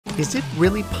Is it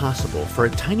really possible for a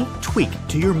tiny tweak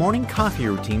to your morning coffee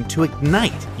routine to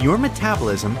ignite your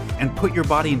metabolism and put your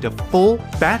body into full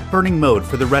fat-burning mode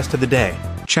for the rest of the day?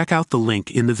 Check out the link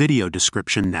in the video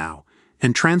description now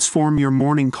and transform your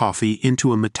morning coffee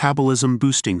into a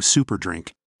metabolism-boosting super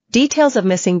drink. Details of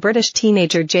missing British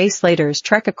teenager Jay Slater's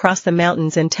trek across the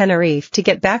mountains in Tenerife to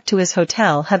get back to his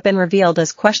hotel have been revealed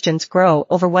as questions grow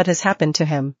over what has happened to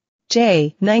him.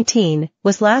 Jay, 19,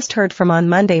 was last heard from on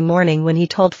Monday morning when he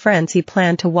told friends he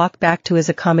planned to walk back to his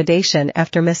accommodation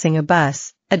after missing a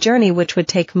bus, a journey which would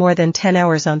take more than 10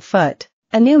 hours on foot.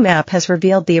 A new map has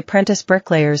revealed the apprentice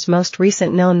bricklayer's most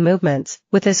recent known movements,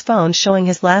 with his phone showing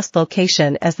his last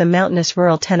location as the mountainous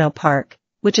rural Tenno Park,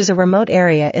 which is a remote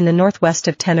area in the northwest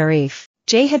of Tenerife.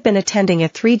 Jay had been attending a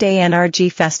 3-day NRG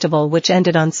festival which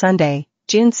ended on Sunday,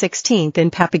 June 16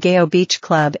 in Papagayo Beach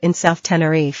Club in South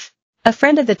Tenerife. A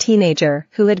friend of the teenager,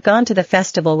 who had gone to the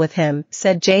festival with him,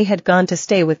 said Jay had gone to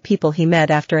stay with people he met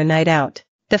after a night out.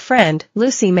 The friend,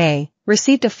 Lucy May,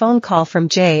 received a phone call from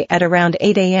Jay at around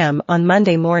 8 a.m. on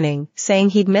Monday morning,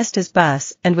 saying he'd missed his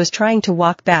bus and was trying to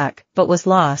walk back, but was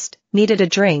lost, needed a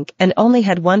drink and only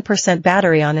had 1%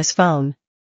 battery on his phone.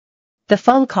 The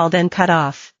phone call then cut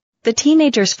off. The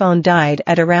teenager's phone died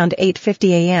at around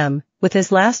 8:50 a.m., with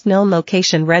his last known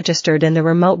location registered in the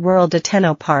remote rural de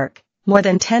Tenno Park, more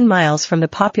than 10 miles from the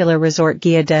popular resort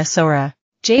Guia de Sora.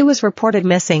 Jay was reported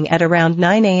missing at around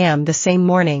 9 a.m. the same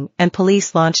morning and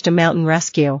police launched a mountain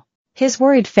rescue. His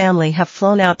worried family have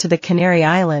flown out to the Canary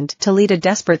Island to lead a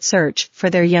desperate search for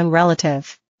their young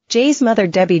relative. Jay's mother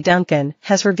Debbie Duncan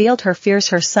has revealed her fears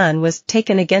her son was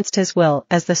taken against his will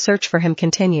as the search for him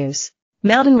continues.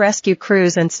 Mountain rescue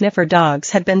crews and sniffer dogs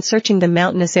had been searching the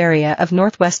mountainous area of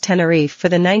northwest Tenerife for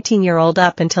the 19-year-old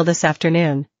up until this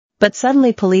afternoon. But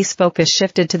suddenly police focus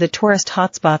shifted to the tourist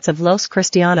hotspots of Los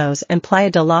Cristianos and Playa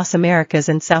de las Americas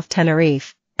in South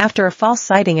Tenerife, after a false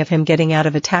sighting of him getting out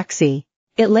of a taxi.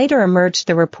 It later emerged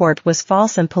the report was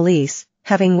false and police,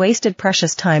 having wasted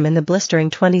precious time in the blistering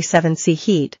 27°C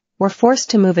heat, were forced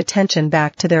to move attention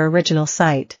back to their original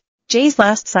site. Jay's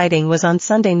last sighting was on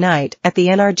Sunday night at the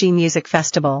NRG Music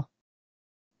Festival.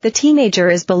 The teenager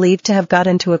is believed to have got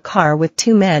into a car with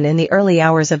two men in the early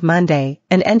hours of Monday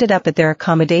and ended up at their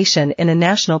accommodation in a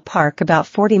national park about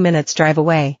 40 minutes drive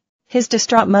away. His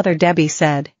distraught mother Debbie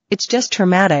said, "It's just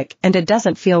traumatic and it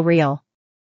doesn't feel real.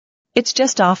 It's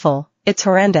just awful, it's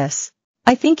horrendous.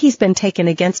 I think he's been taken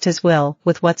against his will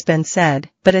with what's been said,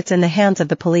 but it's in the hands of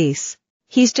the police.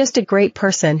 He's just a great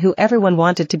person who everyone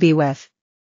wanted to be with.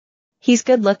 He's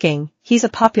good looking, he's a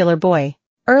popular boy."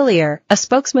 Earlier, a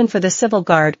spokesman for the Civil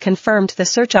Guard confirmed the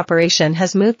search operation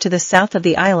has moved to the south of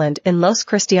the island in Los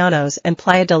Cristianos and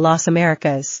Playa de las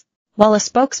Americas. While a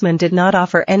spokesman did not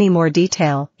offer any more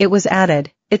detail, it was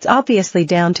added, "It's obviously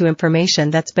down to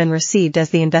information that's been received as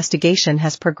the investigation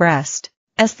has progressed.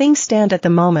 As things stand at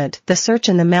the moment, the search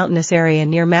in the mountainous area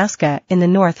near Masca in the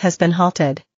north has been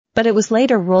halted." But it was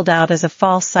later ruled out as a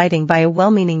false sighting by a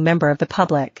well-meaning member of the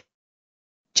public.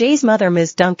 Jay's mother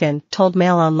Ms. Duncan told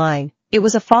Mail Online, "It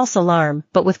was a false alarm,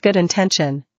 but with good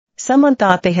intention. Someone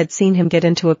thought they had seen him get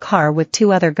into a car with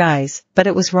two other guys, but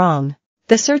it was wrong.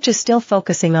 The search is still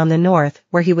focusing on the north,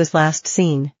 where he was last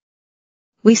seen.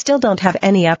 We still don't have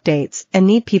any updates and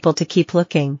need people to keep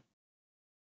looking."